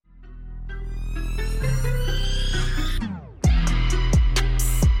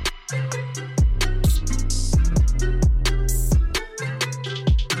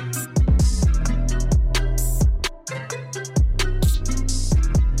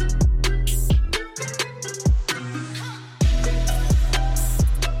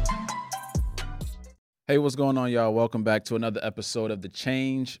Hey, what's going on, y'all? Welcome back to another episode of The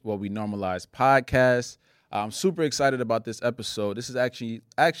Change, What We Normalize podcast. I'm super excited about this episode. This is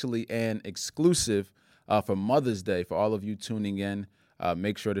actually an exclusive for Mother's Day for all of you tuning in.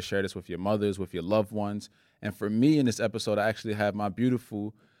 Make sure to share this with your mothers, with your loved ones. And for me in this episode, I actually have my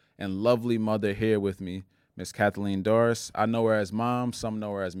beautiful and lovely mother here with me, Miss Kathleen Doris. I know her as Mom. Some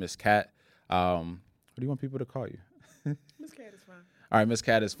know her as Miss Cat. What do you want people to call you? Miss Cat is fine. All right, Miss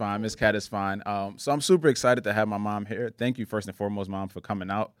Cat is fine. Miss Cat is fine. So I'm super excited to have my mom here. Thank you, first and foremost, Mom, for coming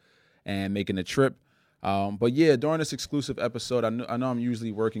out and making the trip. But yeah, during this exclusive episode, I know I'm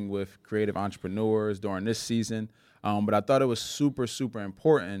usually working with creative entrepreneurs during this season, but I thought it was super, super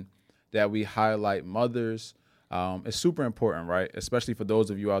important that we highlight mothers. It's super important, right? Especially for those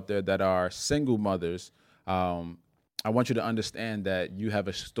of you out there that are single mothers. I want you to understand that you have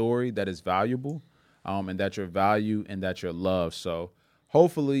a story that is valuable, and that you're valued and that you're loved. So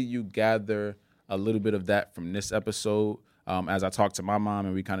hopefully you gather a little bit of that from this episode as I talk to my mom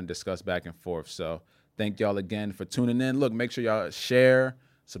and we kind of discuss back and forth. So thank y'all again for tuning in. Look, make sure y'all share,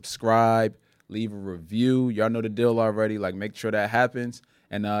 subscribe, leave a review. Y'all know the deal already. Like, make sure that happens.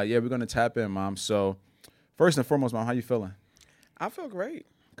 And yeah, we're going to tap in, Mom. So first and foremost, Mom, how you feeling? I feel great.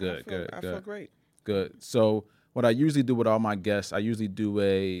 Good. I feel great. Good. So what I usually do with all my guests, I usually do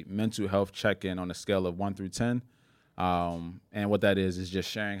a mental health check-in on a scale of 1 through 10. And what that is just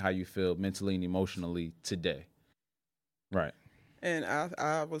sharing how you feel mentally and emotionally today. Right. And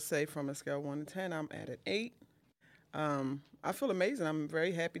I would say from a scale of 1 to 10, I'm at an 8. I feel amazing. I'm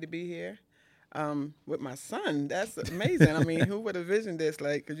very happy to be here with my son. That's amazing. I mean, who would have visioned this?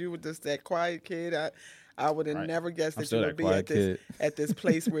 Like, because you were just that quiet kid. I would have never guessed that you would be at this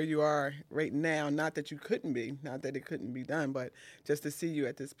place where you are right now. Not that you couldn't be, not that it couldn't be done, but just to see you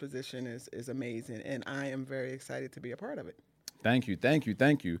at this position is amazing. And I am very excited to be a part of it. Thank you.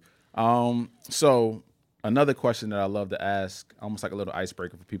 So another question that I love to ask, almost like a little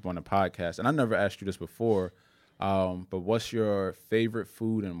icebreaker for people on the podcast, and I never asked you this before, but what's your favorite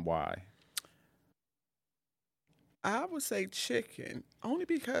food and why? I would say chicken, only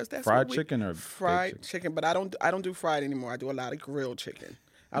because that's fried chicken or fried chicken. But I don't do fried anymore. I do a lot of grilled chicken.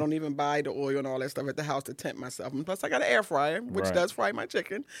 I don't even buy the oil and all that stuff at the house to tempt myself. And plus, I got an air fryer, which does fry my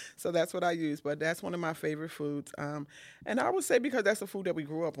chicken, so that's what I use. But that's one of my favorite foods. And I would say because that's the food that we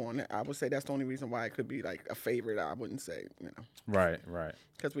grew up on, I would say that's the only reason why it could be like a favorite. I wouldn't say, Right.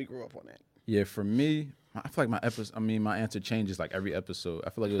 because we grew up on that. Yeah, for me, I feel like my answer changes like every episode. I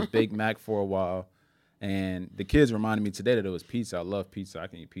feel like it was Big Mac for a while. And the kids reminded me today that it was pizza. I love pizza. I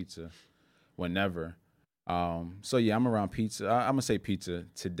can eat pizza whenever. So yeah, I'm around pizza. I'm gonna say pizza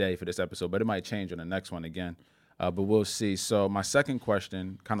today for this episode, but it might change on the next one again. But we'll see. So my second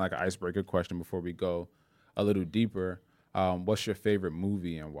question, kind of like an icebreaker question before we go a little deeper. What's your favorite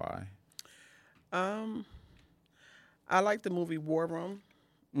movie and why? I like the movie War Room,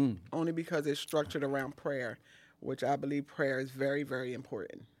 only because it's structured around prayer, which I believe prayer is very, very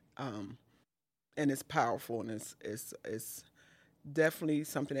important. And it's powerful, and it's definitely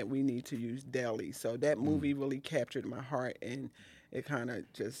something that we need to use daily. So that movie really captured my heart, and it kind of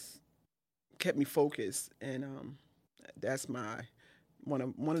just kept me focused. And that's one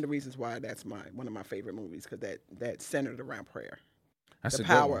of the reasons why that's one of my favorite movies, because that centered around prayer. That's the a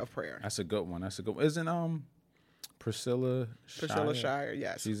power good one. of prayer. That's a good one. Isn't Priscilla Shire?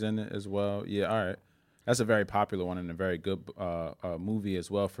 Yes, she's in it as well. Yeah, all right. That's a very popular one and a very good movie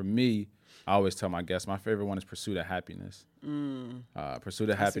as well. For me, I always tell my guests my favorite one is Pursuit of Happiness. Pursuit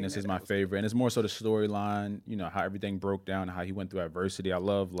of Happiness is my favorite, and it's more so the storyline. How everything broke down, and how he went through adversity. I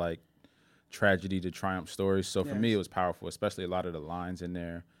love like tragedy to triumph stories. So for me, it was powerful, especially a lot of the lines in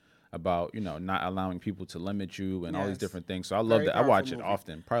there about not allowing people to limit you and all these different things. So I love that. I watch it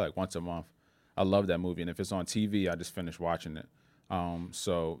often, probably like once a month. I love that movie, and if it's on TV, I just finish watching it.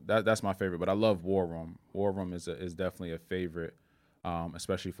 So that's my favorite. But I love War Room. War Room is definitely a favorite,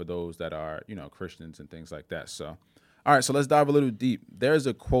 especially for those that are Christians and things like that. So, all right, so let's dive a little deep. There's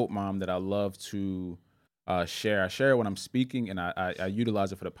a quote, Mom, that I love to share. I share it when I'm speaking, and I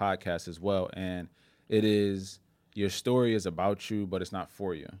utilize it for the podcast as well. And it is, your story is about you, but it's not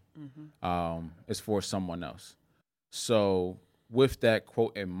for you. It's for someone else. So with that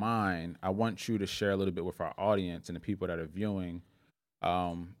quote in mind, I want you to share a little bit with our audience and the people that are viewing.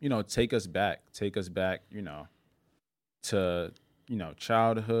 Take us back, to,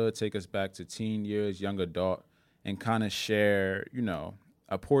 childhood, take us back to teen years, young adult, and kind of share,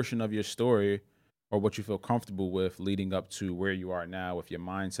 a portion of your story or what you feel comfortable with leading up to where you are now with your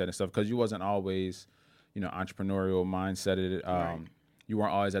mindset and stuff. Because you wasn't always, entrepreneurial mindset. You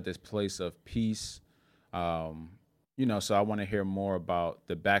weren't always at this place of peace. so I want to hear more about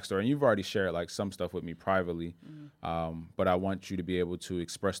the backstory. And you've already shared like some stuff with me privately, but I want you to be able to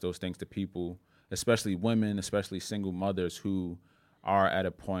express those things to people, especially women, especially single mothers who are at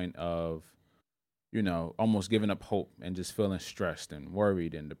a point of, almost giving up hope and just feeling stressed and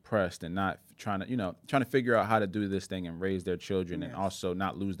worried and depressed and not trying to figure out how to do this thing and raise their children and also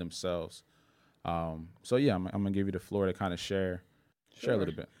not lose themselves. So yeah, I'm gonna give you the floor to kind of share a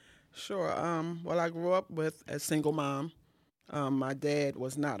little bit. Sure. Well, I grew up with a single mom. My dad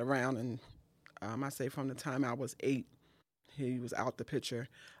was not around, and I say from the time I was 8, he was out the picture.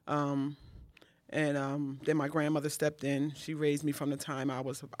 And then my grandmother stepped in. She raised me from the time I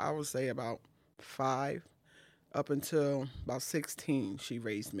would say about 5 up until about 16. She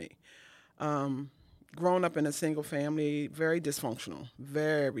raised me. Growing up in a single family, very dysfunctional.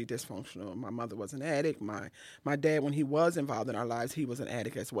 My mother was an addict. My dad, when he was involved in our lives, he was an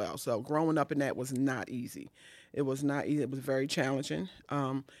addict as well. So growing up in that was not easy. It was not easy. It was very challenging.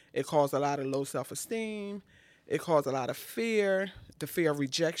 It caused a lot of low self-esteem. It caused a lot of fear, the fear of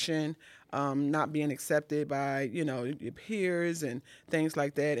rejection, not being accepted by, your peers and things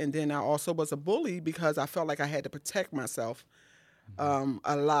like that. And then I also was a bully because I felt like I had to protect myself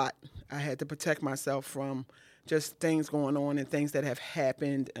a lot. I had to protect myself from just things going on and things that have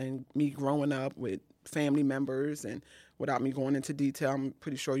happened and me growing up with family members, and without me going into detail, I'm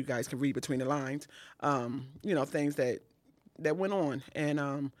pretty sure you guys can read between the lines, things that went on.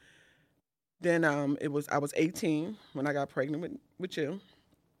 And then I was 18 when I got pregnant with you.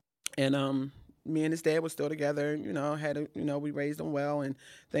 And me and his dad were still together, we raised them well and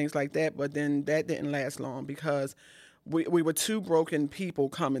things like that. But then that didn't last long because we were two broken people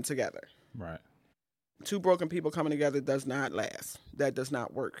coming together. Right. Two broken people coming together does not last. That does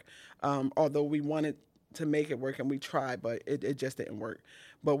not work. Although we wanted to make it work and we tried, but it just didn't work.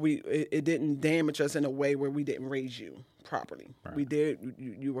 But it didn't damage us in a way where we didn't raise you properly. Right. We did.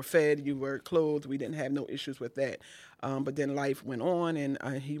 You were fed, you were clothed. We didn't have no issues with that. But then life went on, and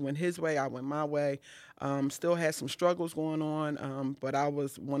he went his way, I went my way. Still had some struggles going on, but I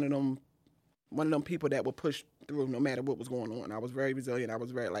was one of them people that would push through no matter what was going on. I was very resilient. I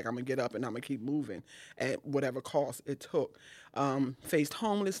was very I'm going to get up and I'm going to keep moving at whatever cost it took. Faced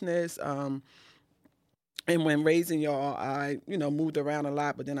homelessness. And when raising y'all, I, moved around a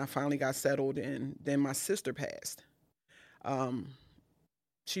lot, but then I finally got settled, and then my sister passed.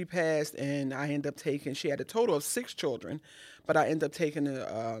 She passed, and I ended up she had a total of 6 children, but I ended up taking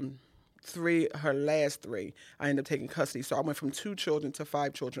her last 3, I ended up taking custody. So I went from 2 children to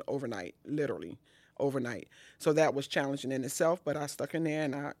 5 children overnight, literally overnight. So that was challenging in itself, but I stuck in there,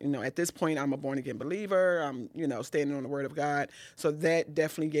 and I, at this point, I'm a born again believer. I'm, standing on the word of God. So that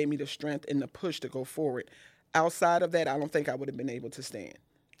definitely gave me the strength and the push to go forward. Outside of that, I don't think I would have been able to stand.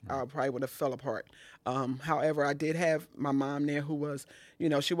 I probably would have fell apart. However, I did have my mom there who was,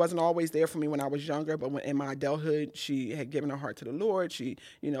 she wasn't always there for me when I was younger, but in my adulthood, she had given her heart to the Lord. She,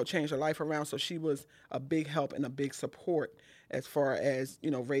 changed her life around. So she was a big help and a big support as far as,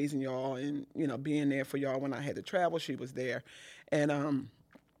 raising y'all and, being there for y'all when I had to travel. She was there. And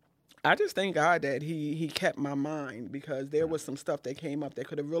I just thank God that he kept my mind, because there was some stuff that came up that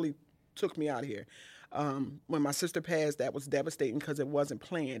could have really took me out of here. When my sister passed, that was devastating because it wasn't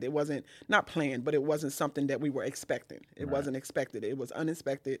planned. It wasn't, not planned, but it wasn't something that we were expecting. It wasn't expected. It was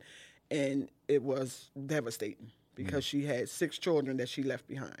unexpected, and it was devastating because she had 6 children that she left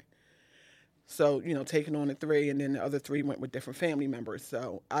behind. So, taking on the 3, and then the other 3 went with different family members.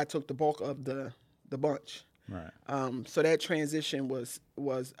 So I took the bulk of the bunch. Right. So that transition was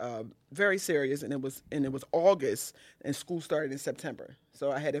very serious, and it was August, and school started in September.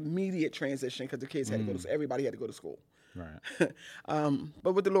 So I had immediate transition because the kids had to go to, everybody had to go to school. Right.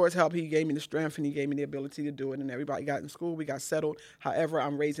 But with the Lord's help, he gave me the strength and he gave me the ability to do it, and everybody got in school. We got settled. However,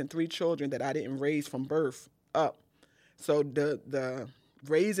 I'm raising 3 children that I didn't raise from birth up. So the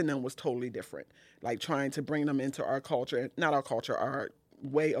raising them was totally different. Like trying to bring them into our culture, not our culture, our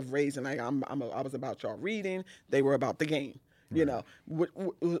way of raising. Like I was about y'all reading. They were about the game. Right.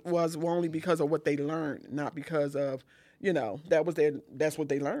 Was only because of what they learned, not because of, that's what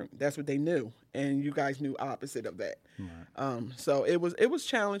they learned. That's what they knew. And you guys knew opposite of that. Right. So it was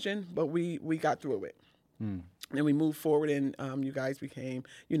challenging, but we got through it. And we moved forward, and you guys became,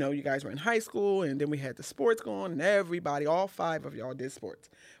 you guys were in high school, and then we had the sports going, and everybody, all 5 of y'all did sports,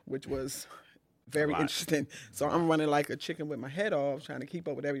 which was very interesting. So I'm running like a chicken with my head off, trying to keep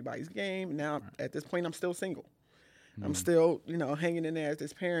up with everybody's game. Now, at this point, I'm still single. I'm still, hanging in there as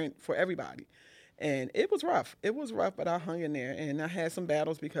this parent for everybody. And it was rough. It was rough, but I hung in there. And I had some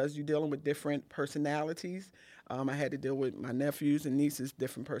battles because you're dealing with different personalities. I had to deal with my nephews and nieces'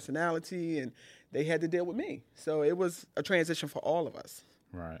 different personality, and they had to deal with me. So it was a transition for all of us.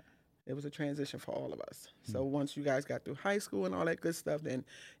 Right. It was a transition for all of us. So once you guys got through high school and all that good stuff, then,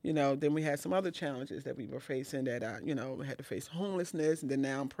 then we had some other challenges that we were facing that, we had to face homelessness. And then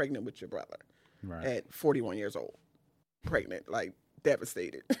now I'm pregnant with your brother at 41 years old. Pregnant, like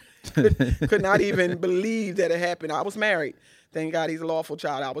devastated. could not even believe that it happened. I was married. Thank God he's a lawful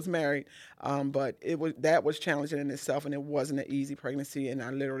child. I was married. But that was challenging in itself, and it wasn't an easy pregnancy, and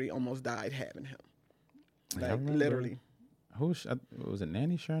I literally almost died having him. Like, literally. Was it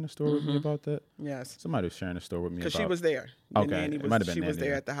Nanny sharing a story with me about that? Yes. Somebody was sharing a story with me because she was there. Okay, Nanny it might have been she Nanny, was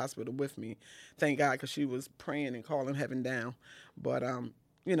there at the hospital with me. Thank God, because she was praying and calling heaven down. But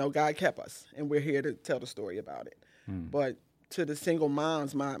God kept us, and we're here to tell the story about it. But to the single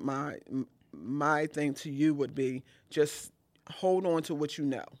moms, my thing to you would be just hold on to what you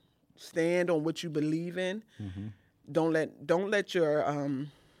know, stand on what you believe in. Don't let your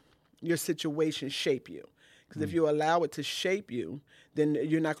situation shape you. Because if you allow it to shape you, then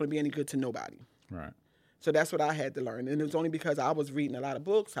you're not going to be any good to nobody. Right. So that's what I had to learn. And it was only because I was reading a lot of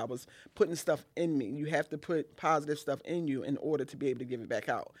books. I was putting stuff in me. You have to put positive stuff in you in order to be able to give it back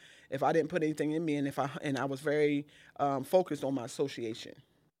out. If I didn't put anything in me, and I was very focused on my association.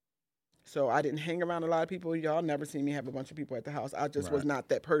 So I didn't hang around a lot of people. Y'all never seen me have a bunch of people at the house. I just was not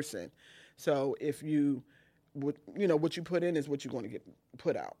that person. So if you would, what you put in is what you're going to get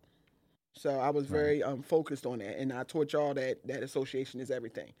put out. So I was very focused on that, and I taught y'all that association is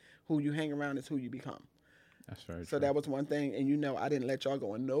everything. Who you hang around is who you become. That's very So true. that was one thing, and I didn't let y'all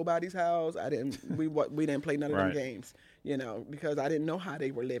go in nobody's house. We didn't play none of them games, because I didn't know how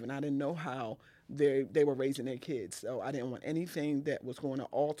they were living. I didn't know how they were raising their kids. So I didn't want anything that was going to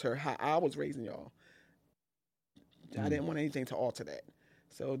alter how I was raising y'all. I didn't want anything to alter that.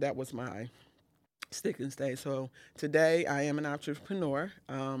 So that was my stick and stay. So today I am an entrepreneur.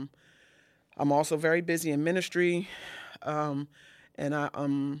 I'm also very busy in ministry, and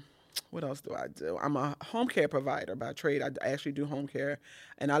what else do I do? I'm a home care provider by trade. I actually do home care,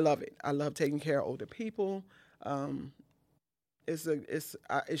 and I love it. I love taking care of older people. It's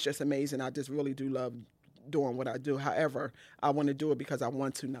just amazing. I just really do love doing what I do. However, I want to do it because I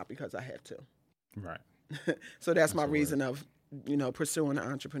want to, not because I have to. Right. So that's my reason of pursuing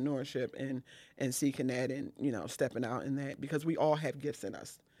entrepreneurship and seeking that and stepping out in that, because we all have gifts in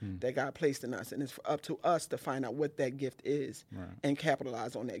us that God placed in us, and it's up to us to find out what that gift is and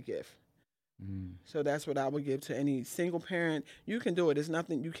capitalize on that gift. So that's what I would give to any single parent. You can do it. It's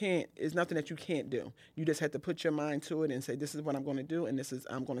nothing that you can't do. You just have to put your mind to it and say, this is what I'm going to do, and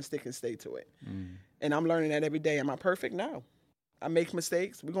I'm going to stick and stay to it. And I'm learning that every day. Am I perfect? No. I make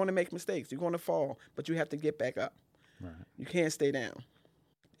mistakes. We're going to make mistakes. You're going to fall, but you have to get back up. Right. You can't stay down.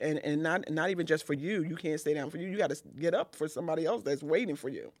 And not even just for you. You can't stay down for you. You got to get up for somebody else that's waiting for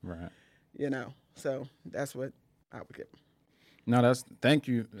you. Right. So that's what I would give. No, thank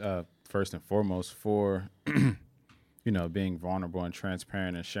you first and foremost for being vulnerable and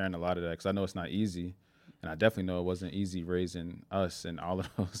transparent and sharing a lot of that, because I know it's not easy, and I definitely know it wasn't easy raising us and all of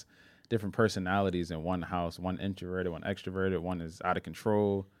those different personalities in one house. One introverted, one extroverted, one is out of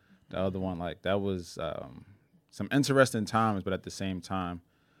control, the other one that was some interesting times, but at the same time,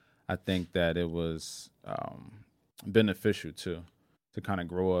 I think that it was beneficial too to kind of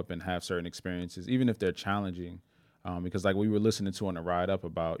grow up and have certain experiences, even if they're challenging. Because we were listening to on the ride up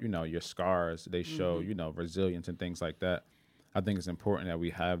about, your scars, they show, resilience and things like that. I think it's important that we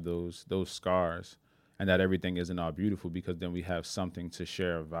have those scars and that everything isn't all beautiful, because then we have something to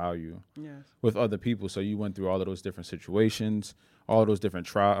share of value with other people. So you went through all of those different situations, all those different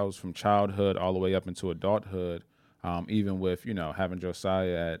trials from childhood all the way up into adulthood, even with, having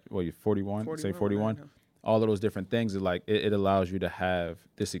Josiah at, you're 41? Say 41? Right. All of those different things, it allows you to have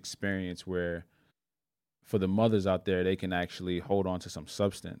this experience where, for the mothers out there, they can actually hold on to some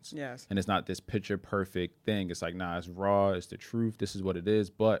substance. Yes. And it's not this picture perfect thing. It's nah, it's raw, it's the truth, this is what it is.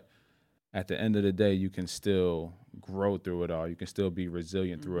 But at the end of the day, you can still grow through it all. You can still be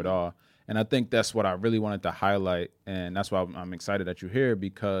resilient through it all. And I think that's what I really wanted to highlight. And that's why I'm excited that you're here,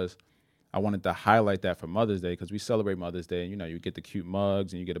 because I wanted to highlight that for Mother's Day, because we celebrate Mother's Day, and you get the cute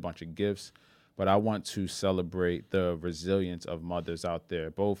mugs and you get a bunch of gifts. But I want to celebrate the resilience of mothers out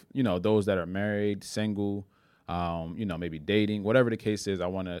there, both, those that are married, single, maybe dating, whatever the case is. I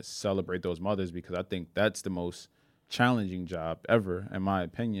want to celebrate those mothers, because I think that's the most challenging job ever, in my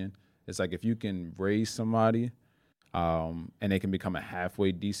opinion. It's if you can raise somebody and they can become a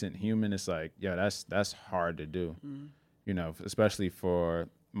halfway decent human, it's that's hard to do, especially for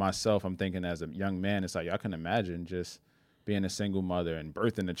myself, I'm thinking as a young man, it's like I can imagine just being a single mother and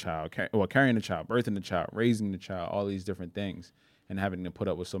birthing the child, carrying the child, birthing the child, raising the child, all these different things, and having to put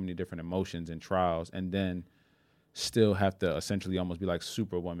up with so many different emotions and trials, and then still have to essentially almost be like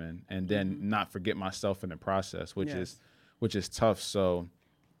Superwoman, and then not forget myself in the process, which is tough. So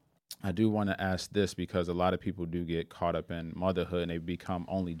I do want to ask this, because a lot of people do get caught up in motherhood and they become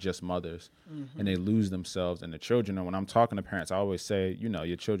only just mothers, and they lose themselves in the children. And when I'm talking to parents, I always say,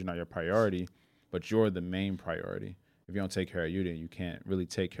 your children are your priority, but you're the main priority. If you don't take care of you, then you can't really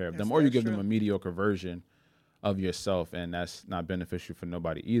take care of them, or you give them a mediocre version of yourself, and that's not beneficial for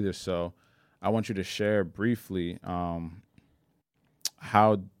nobody either. So I want you to share briefly how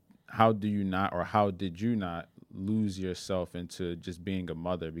do you not, or how did you not lose yourself into just being a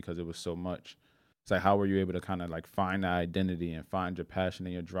mother because it was so much? It's like, how were you able to kind of like find that identity and find your passion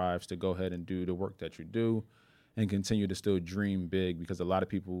and your drives to go ahead and do the work that you do and continue to still dream big? Because a lot of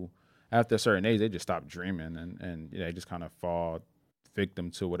people after a certain age, they just stop dreaming and they just kind of fall victim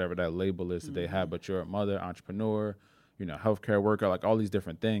to whatever that label is that they have. But you're a mother, entrepreneur, healthcare worker, like all these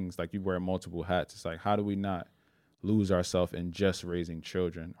different things. Like you wear multiple hats. It's like, how do we not lose ourselves in just raising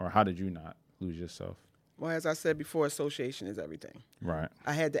children? Or how did you not lose yourself? Well, as I said before, association is everything. Right.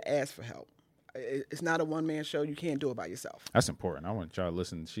 I had to ask for help. It's not a one-man show. You can't do it by yourself. That's important. I want y'all to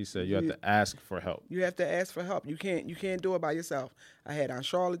listen. She said you have to ask for help. You have to ask for help. You can't do it by yourself. I had Aunt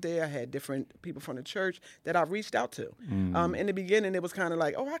Charlotte there. I had different people from the church that I reached out to. In the beginning, it was kind of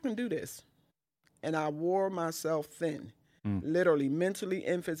like, I can do this. And I wore myself thin. Literally, mentally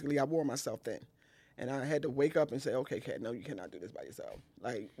and physically, I wore myself thin. And I had to wake up and say, okay, Kat, no, you cannot do this by yourself.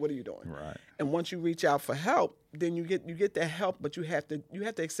 Like, what are you doing? Right. And once you reach out for help, then you get that help, but you have to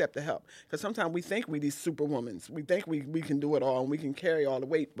accept the help. Because sometimes we think we these superwomans. We think we can do it all and we can carry all the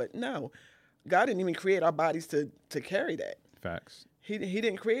weight. But no, God didn't even create our bodies to carry that. Facts. He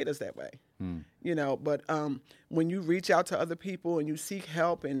didn't create us that way. But when you reach out to other people and you seek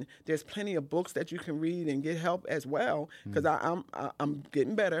help, and there's plenty of books that you can read and get help as well, because I'm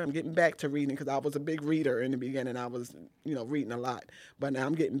getting better. I'm getting back to reading, because I was a big reader in the beginning. I was, reading a lot. But now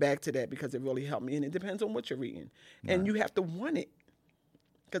I'm getting back to that because it really helped me. And it depends on what you're reading. Right. And you have to want it.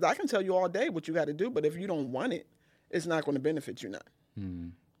 Because I can tell you all day what you got to do, but if you don't want it, it's not going to benefit you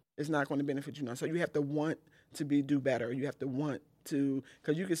none. It's not going to benefit you none. So you have to want to do better. You have to want to,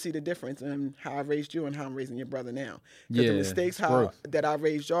 because you can see the difference in how I raised you and how I'm raising your brother now. Because the mistakes that I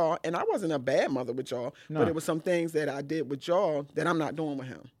raised y'all, and I wasn't a bad mother with y'all, but it was some things that I did with y'all that I'm not doing with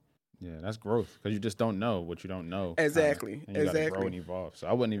him. Yeah, that's growth, because you just don't know what you don't know. Exactly. And you gotta grow and evolve. So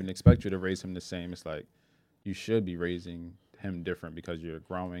I wouldn't even expect you to raise him the same. It's like you should be raising him different, because you're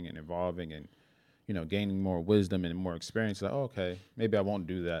growing and evolving and gaining more wisdom and more experience. Like, okay, maybe I won't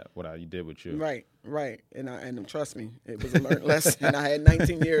do that, what I did with you. Right. And trust me, it was a learned lesson. I had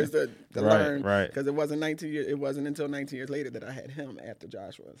 19 years to learn. Right. Because it wasn't 19 years. It wasn't until 19 years later that I had him after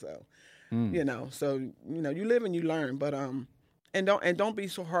Joshua. So, you live and you learn. But and don't be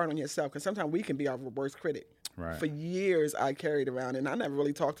so hard on yourself, because sometimes we can be our worst critic. Right. For years, I carried around, and I never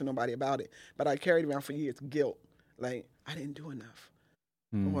really talked to nobody about it, but I carried around for years guilt, like I didn't do enough.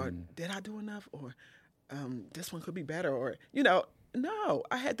 Or did I do enough? Or this one could be better. Or, no,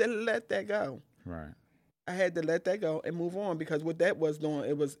 I had to let that go. Right. I had to let that go and move on, because what that was doing,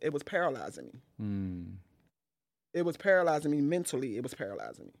 it was paralyzing me. It was paralyzing me mentally. It was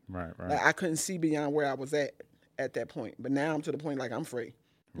paralyzing me. Right. Like, I couldn't see beyond where I was at that point. But now I'm to the point like I'm free.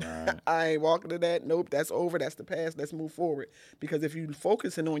 Right. I ain't walking to that. Nope, that's over. That's the past. Let's move forward. Because if you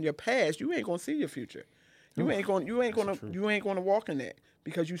focusing on your past, you ain't gonna see your future. You ain't gonna walk in that,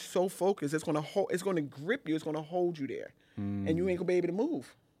 because you so focused. It's gonna grip you. It's gonna hold you there, and you ain't gonna be able to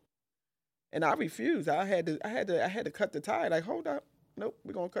move. And I refused. I had to cut the tie. Like, hold up, nope,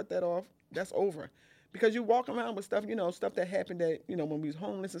 we're gonna cut that off. That's over, because you walk around with stuff, stuff that happened that when we was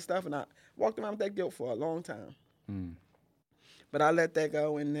homeless and stuff, and I walked around with that guilt for a long time. But I let that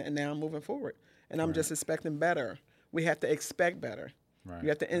go, and now I'm moving forward, and I'm just expecting better. We have to expect better. Right. You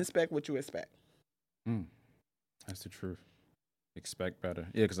have to inspect what you expect. That's the truth. Expect better.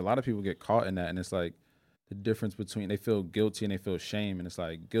 Yeah, because a lot of people get caught in that, and it's like the difference between, they feel guilty and they feel shame, and it's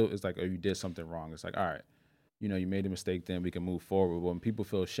like guilt is like, oh, you did something wrong. It's like, all right, you made a mistake, then we can move forward. But when people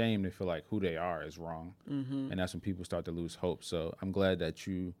feel shame, they feel like who they are is wrong, and that's when people start to lose hope. So I'm glad that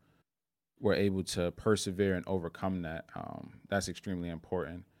you were able to persevere and overcome that. That's extremely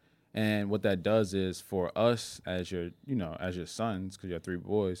important. And what that does is, for us as your sons, because you have 3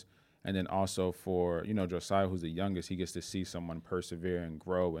 boys, and then also for, Josiah, who's the youngest, he gets to see someone persevere and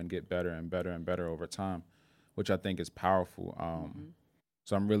grow and get better and better and better over time, which I think is powerful.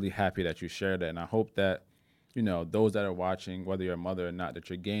 So I'm really happy that you shared that. And I hope that those that are watching, whether you're a mother or not, that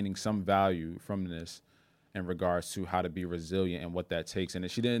you're gaining some value from this in regards to how to be resilient and what that takes. And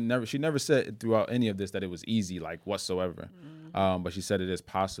she never said throughout any of this that it was easy, like whatsoever. But she said it is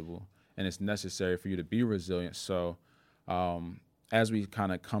possible and it's necessary for you to be resilient. So as we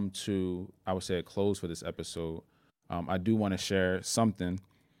kind of come to, I would say, a close for this episode, I do want to share something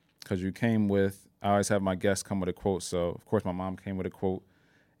because I always have my guests come with a quote. So of course my mom came with a quote,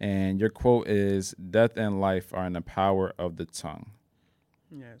 and your quote is, "Death and life are in the power of the tongue."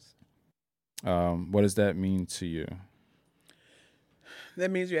 Yes. What does that mean to you? That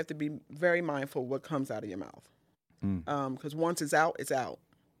means you have to be very mindful what comes out of your mouth. Because once it's out, it's out.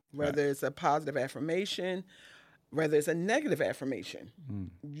 Whether it's a positive affirmation, whether it's a negative affirmation,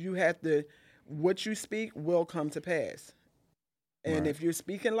 you have to, what you speak will come to pass. And if you're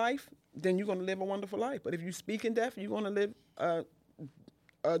speaking life, then you're going to live a wonderful life. But if you speak in death, you're going to live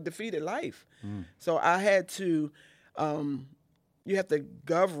a defeated life. So I had to, you have to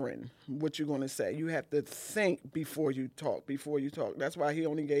govern what you're going to say. You have to think before you talk. That's why he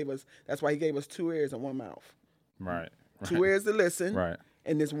gave us 2 ears and 1 mouth. Right. 2 ears to listen. Right.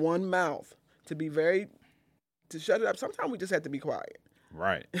 And this 1 mouth to shut it up. Sometimes we just have to be quiet.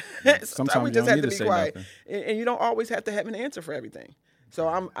 Right. Sometimes we just have to be quiet. And you don't always have to have an answer for everything. So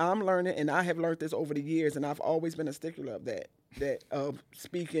I'm learning, and I have learned this over the years, and I've always been a stickler of that of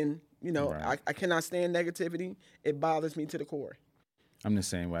speaking. I cannot stand negativity. It bothers me to the core. I'm the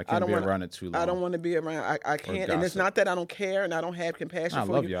same way. I can't be around it too long. I don't want to be around. I can't, and it's not that I don't care and I don't have compassion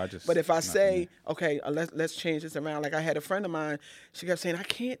for you. I love you. But if I say, okay, let's change this around. Like I had a friend of mine, she kept saying, I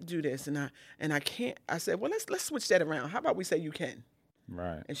can't do this, and I can't. I said, well, let's switch that around. How about we say you can?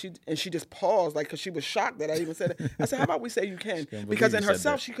 Right. And she just paused, like, because she was shocked that I even said it. I said, how about we say you can? Because in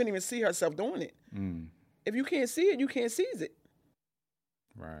herself, she couldn't even see herself doing it. If you can't see it, you can't seize it.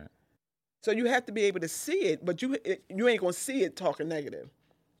 Right. So you have to be able to see it, but you ain't going to see it talking negative.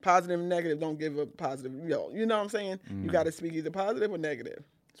 Positive and negative don't give a positive. You know what I'm saying? You got to speak either positive or negative.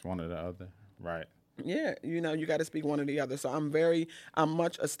 It's one or the other. Right. Yeah, you got to speak one or the other. So I'm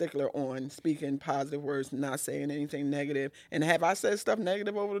much a stickler on speaking positive words, not saying anything negative. And have I said stuff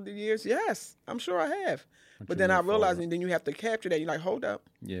negative over the years? Yes, I'm sure I have. But then I realize, and then you have to capture that. You're like, hold up.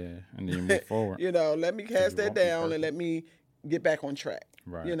 Yeah, and then you move forward. Let me cast that down and let me get back on track.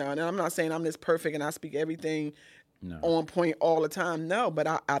 Right. And I'm not saying I'm this perfect and I speak everything on point all the time. No, but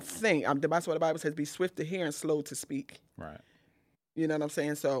I think, that's what the Bible says, be swift to hear and slow to speak. Right. You know what I'm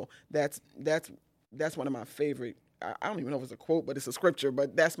saying? So that's one of my favorite. I don't even know if it's a quote, but it's a scripture.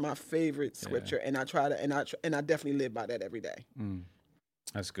 But that's my favorite scripture, and I try to, and I definitely live by that every day.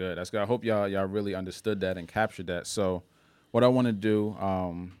 That's good. That's good. I hope y'all really understood that and captured that. So, what I want to do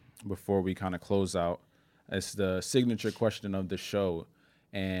before we kind of close out is the signature question of the show.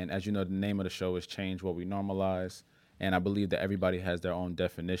 And as you know, the name of the show is Change What We Normalize. And I believe that everybody has their own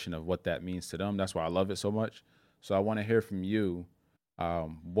definition of what that means to them. That's why I love it so much. So I want to hear from you.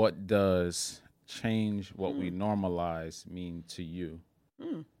 What does change what we normalize mean to you?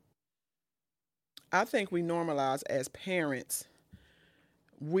 I think we normalize as parents.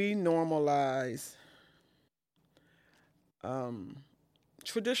 We normalize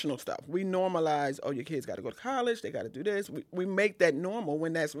traditional stuff. We normalize, oh, your kids got to go to college, they got to do this. We make that normal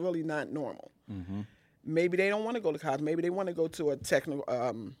when that's really not normal. Maybe they don't want to go to college. Maybe they want to go to a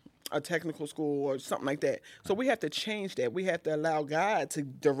technical school or something like that. So we have to change that. We have to allow God to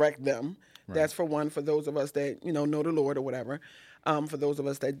direct them. Right. That's for one, for those of us that, know the Lord or whatever. For those of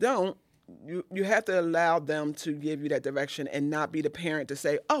us that don't, you have to allow them to give you that direction and not be the parent to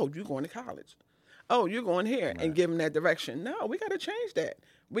say, oh, you're going to college. Oh, you're going here, right, and give them that direction. No, we got to change that.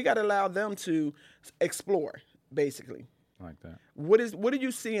 We got to allow them to explore, basically. Like that. What do you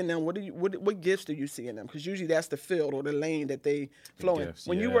see in them? What gifts do you see in them? Because usually that's the field or the lane that they flow in.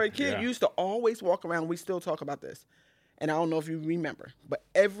 When you were a kid, you used to always walk around. We still talk about this, and I don't know if you remember, but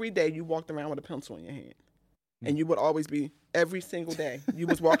every day you walked around with a pencil in your hand, and you would always be every single day you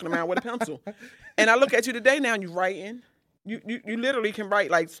was walking around with a pencil. And I look at you today now, and you writing. You literally can write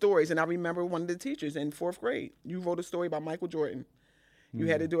like stories. And I remember one of the teachers in 4th grade. You wrote a story about Michael Jordan. You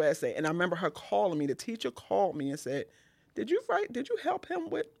had to do an essay, and I remember her calling me. The teacher called me and said, Did you help him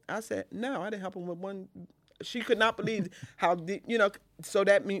with? I said, no, I didn't help him with one. She could not believe how, so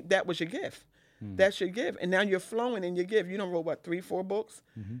that was your gift. That's your gift. And now you're flowing in your gift. You don't wrote, 3-4 books?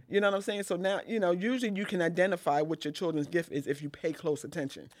 You know what I'm saying? So now, usually you can identify what your children's gift is if you pay close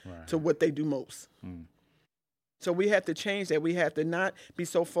attention to what they do most. So we have to change that. We have to not be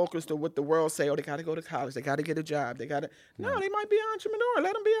so focused on what the world say. Oh, they got to go to college. They got to get a job. They might be an entrepreneur.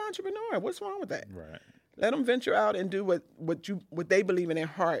 Let them be an entrepreneur. What's wrong with that? Right. Let them venture out and do what they believe in their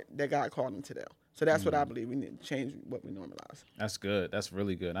heart that God called them to do. So that's what I believe. We need to change what we normalize. That's good. That's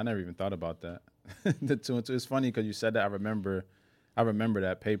really good. I never even thought about that. The 2 and 2. It's funny because you said that. I remember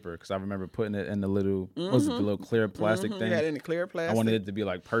that paper because I remember putting it in the little, what was it, the little clear plastic thing? You had it in the clear plastic. I wanted it to be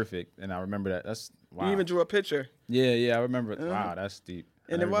like perfect, and I remember that. That's wow. You even drew a picture. Yeah, I remember. Wow, that's deep.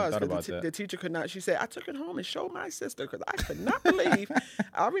 And it was. The teacher could not. She said, I took it home and showed my sister because I could not believe.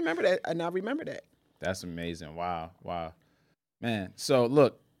 I remember that, and I remember that. That's amazing. Wow. Man, so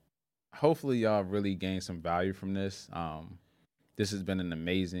look, hopefully y'all really gained some value from this. This has been an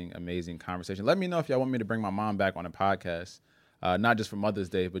amazing conversation. Let me know if y'all want me to bring my mom back on a podcast, not just for Mother's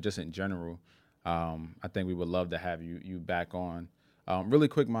Day, but just in general. I think we would love to have you back on. Really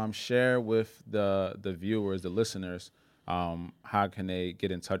quick, Mom, share with the viewers, the listeners, how can they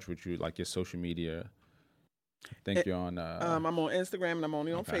get in touch with you, like your social media? I think you're on... I'm on Instagram and I'm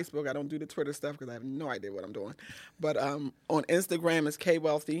only on Facebook. I don't do the Twitter stuff because I have no idea what I'm doing. But on Instagram it's K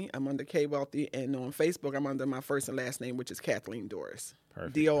Wealthy. I'm under K Wealthy. And on Facebook I'm under my first and last name, which is Kathleen Dorris.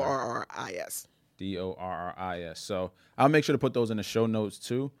 Perfect. Dorris. Dorris. So I'll make sure to put those in the show notes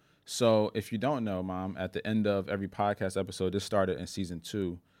too. So if you don't know, Mom, at the end of every podcast episode, this started in season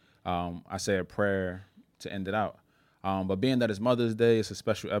 2, I say a prayer to end it out. But being that it's Mother's Day, it's a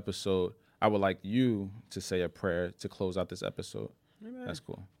special episode, I would like you to say a prayer to close out this episode. Amen. That's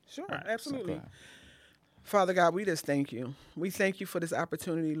cool. Sure, right, absolutely. So Father God, we just thank you. We thank you for this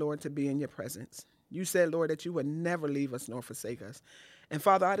opportunity, Lord, to be in your presence. You said, Lord, that you would never leave us nor forsake us. And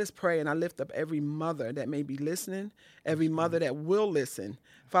Father, I just pray and I lift up every mother that may be listening, every mother that will listen.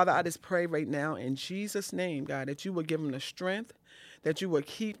 Father, I just pray right now in Jesus' name, God, that you would give them the strength, that you would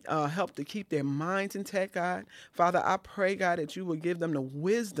help to keep their minds intact, God. Father, I pray, God, that you would give them the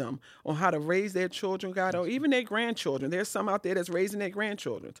wisdom on how to raise their children, God, or even their grandchildren. There's some out there that's raising their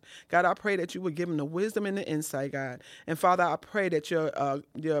grandchildren. God, I pray that you would give them the wisdom and the insight, God. And Father, I pray that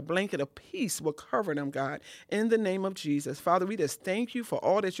your blanket of peace will cover them, God, in the name of Jesus. Father, we just thank you for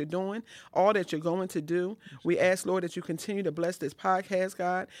all that you're doing, all that you're going to do. We ask, Lord, that you continue to bless this podcast,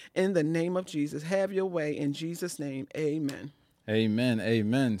 God, in the name of Jesus. Have your way in Jesus' name. Amen.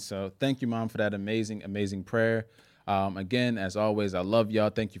 Amen. So thank you, Mom, for that amazing prayer. Again, as always, I love y'all.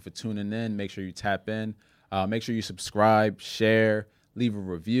 Thank you for tuning in. Make sure you tap in. Make sure you subscribe, share, leave a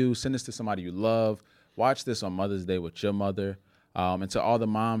review. Send this to somebody you love. Watch this on Mother's Day with your mother. And to all the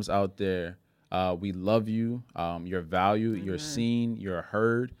moms out there, we love you. You're valued. You're seen. You're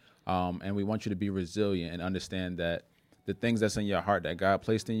heard. And we want you to be resilient and understand that the things that's in your heart that God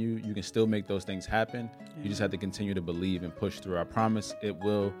placed in you, you can still make those things happen. You just have to continue to believe and push through. I promise it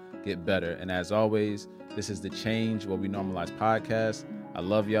will get better. And as always, this is the Change What We Normalize podcast. I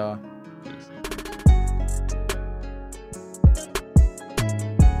love y'all. Peace.